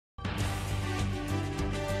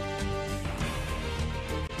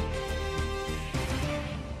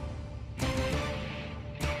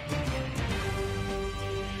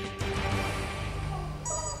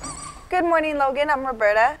Good morning, Logan. I'm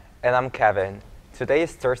Roberta. And I'm Kevin. Today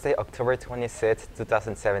is Thursday, October 26,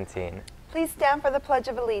 2017. Please stand for the Pledge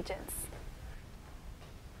of Allegiance.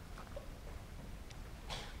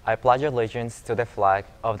 I pledge allegiance to the flag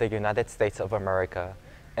of the United States of America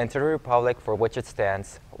and to the republic for which it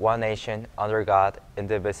stands, one nation, under God,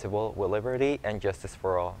 indivisible, with liberty and justice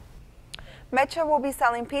for all. Metro will be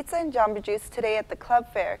selling pizza and Jamba Juice today at the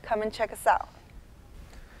club fair. Come and check us out.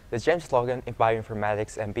 The James Logan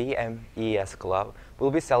Bioinformatics and BMES Club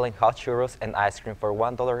will be selling hot churros and ice cream for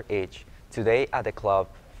 $1 each today at the club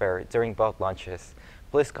fair during both lunches.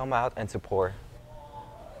 Please come out and support.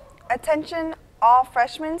 Attention all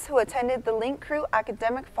freshmen who attended the Link Crew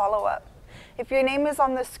Academic Follow-Up. If your name is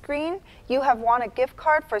on the screen, you have won a gift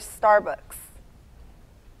card for Starbucks.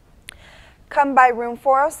 Come by room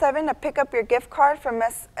 407 to pick up your gift card from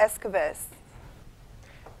Ms. Escoves.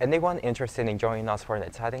 Anyone interested in joining us for an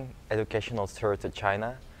exciting educational tour to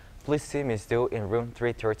China, please see Ms. Du in room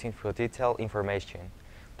 313 for detailed information.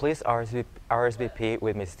 Please RSVP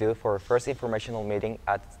with Ms. Du for our first informational meeting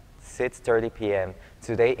at 6:30 p.m.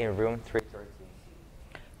 today in room 313.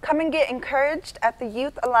 Come and get encouraged at the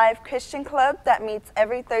Youth Alive Christian Club that meets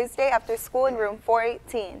every Thursday after school in room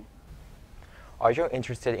 418. Are you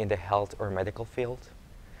interested in the health or medical field?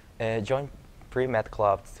 Join Pre-Med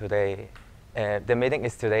Club today. The meeting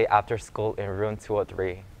is today after school in room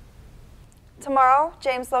 203. Tomorrow,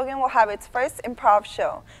 James Logan will have its first improv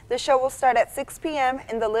show. The show will start at 6 p.m.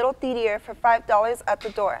 in the Little Theater for $5 at the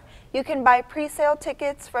door. You can buy pre-sale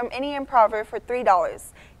tickets from any improver for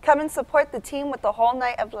 $3. Come and support the team with a whole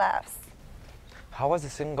night of laughs. How was the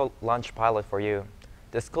single lunch pilot for you?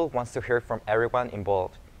 The school wants to hear from everyone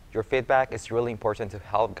involved. Your feedback is really important to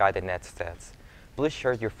help guide the next steps. Please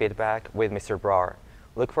share your feedback with Mr. Brar.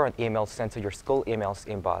 Look for an email sent to your school emails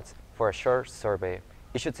inbox for a short survey.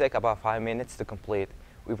 It should take about 5 minutes to complete.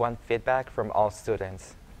 We want feedback from all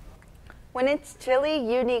students. When it's chilly,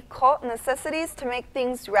 you need cult necessities to make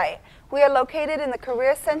things right. We are located in the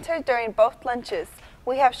Career Center during both lunches.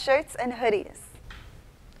 We have shirts and hoodies.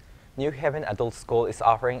 New Haven Adult School is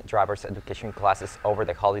offering driver's education classes over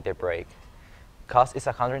the holiday break. Cost is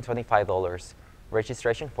 $125.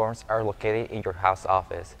 Registration forms are located in your house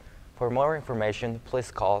office. For more information, please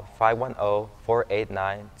call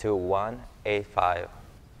 510-489-2185.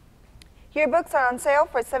 Yearbooks are on sale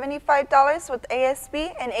for $75 with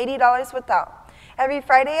ASB and $80 without. Every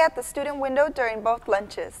Friday at the student window during both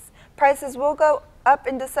lunches. Prices will go up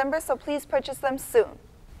in December, so please purchase them soon.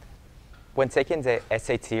 When taking the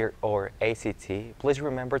SAT or ACT, please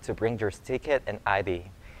remember to bring your ticket and ID.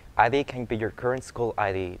 ID can be your current school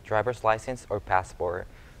ID, driver's license, or passport.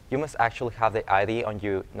 You must actually have the ID on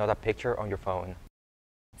you, not a picture on your phone.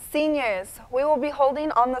 Seniors, we will be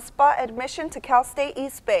holding on-the-spot admission to Cal State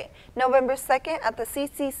East Bay, November 2nd at the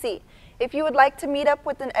CCC. If you would like to meet up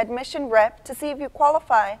with an admission rep to see if you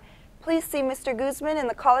qualify, please see Mr. Guzman in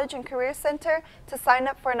the College and Career Center to sign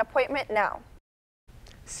up for an appointment now.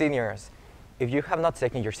 Seniors, if you have not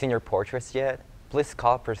taken your senior portraits yet, please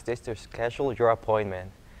call Prestige to schedule your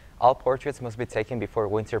appointment. All portraits must be taken before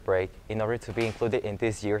winter break in order to be included in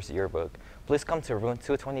this year's yearbook. Please come to room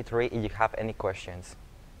 223 if you have any questions.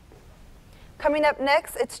 Coming up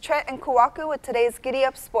next, it's Trent and Kuwaku with today's Giddy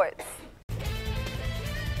Up Sports.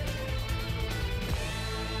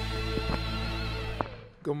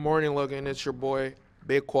 Good morning, Logan. It's your boy,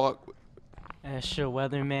 Big Quack. And it's your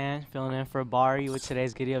weatherman filling in for Bari with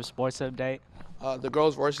today's Giddy Up Sports Update. The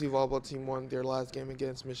girls' varsity volleyball team won their last game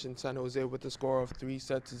against Mission San Jose with a score of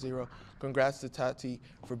 3-0. Congrats to Tati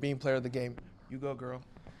for being player of the game. You go, girl.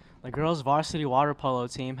 The girls' varsity water polo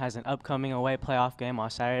team has an upcoming away playoff game on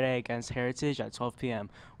Saturday against Heritage at 12 p.m.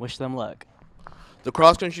 Wish them luck. The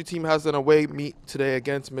cross-country team has an away meet today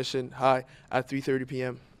against Mission High at 3:30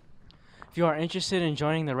 p.m. If you are interested in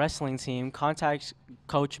joining the wrestling team, contact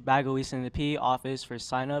Coach Bagois in the PE office for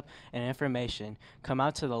sign-up and information. Come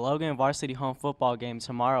out to the Logan Varsity Home Football game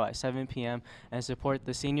tomorrow at 7 p.m. and support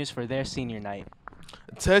the seniors for their senior night.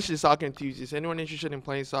 Attention soccer enthusiasts. Anyone interested in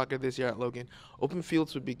playing soccer this year at Logan? Open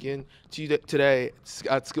fields will begin today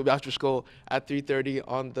at school, after school at 3:30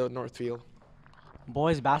 on the North Field.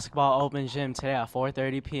 Boys basketball open gym today at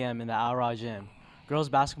 4:30 p.m. in the Alra Gym. Girls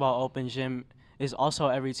basketball open gym is also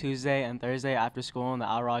every Tuesday and Thursday after school in the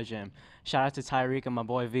Alra Gym. Shout out to Tyreek and my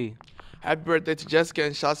boy V. Happy birthday to Jessica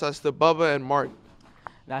and shouts out to Bubba and Mark.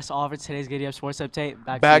 That's all for today's Giddy Up Sports Update.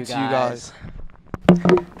 Back to you guys.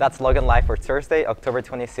 That's Logan Live for Thursday, October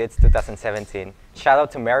 26, 2017. Shout out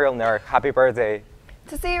to Mariel Nair. Happy birthday.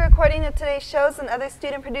 To see a recording of today's shows and other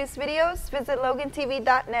student-produced videos, visit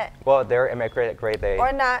LoganTV.net. Well, there and make it a great day.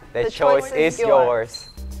 Or not, The choice is yours.